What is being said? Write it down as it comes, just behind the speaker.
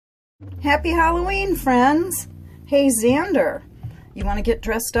Happy Halloween, friends! Hey, Xander, you want to get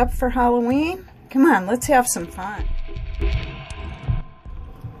dressed up for Halloween? Come on, let's have some fun.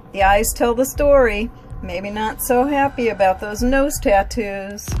 The eyes tell the story. Maybe not so happy about those nose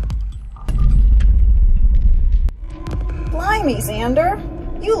tattoos. Blimey,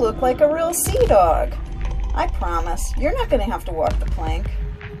 Xander, you look like a real sea dog. I promise, you're not going to have to walk the plank.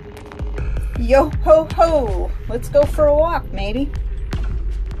 Yo ho ho! Let's go for a walk, matey.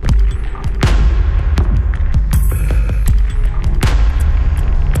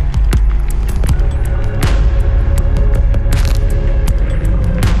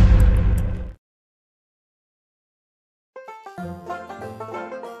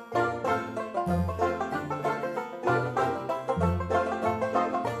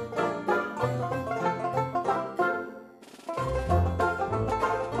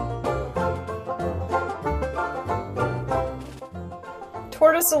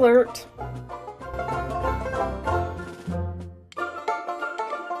 Tortoise alert!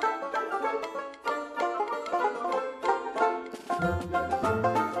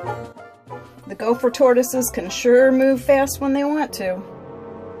 The gopher tortoises can sure move fast when they want to.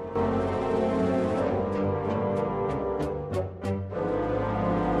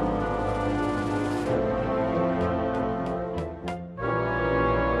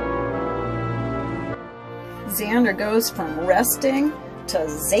 Xander goes from resting to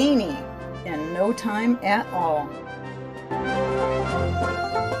zany in no time at all.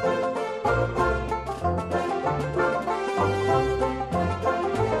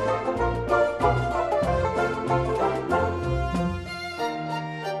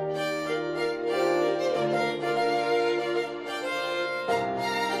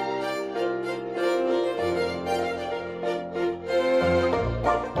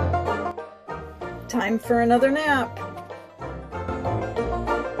 Time for another nap.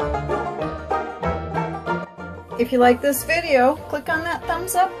 If you like this video, click on that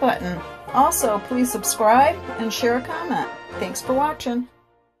thumbs up button. Also, please subscribe and share a comment. Thanks for watching.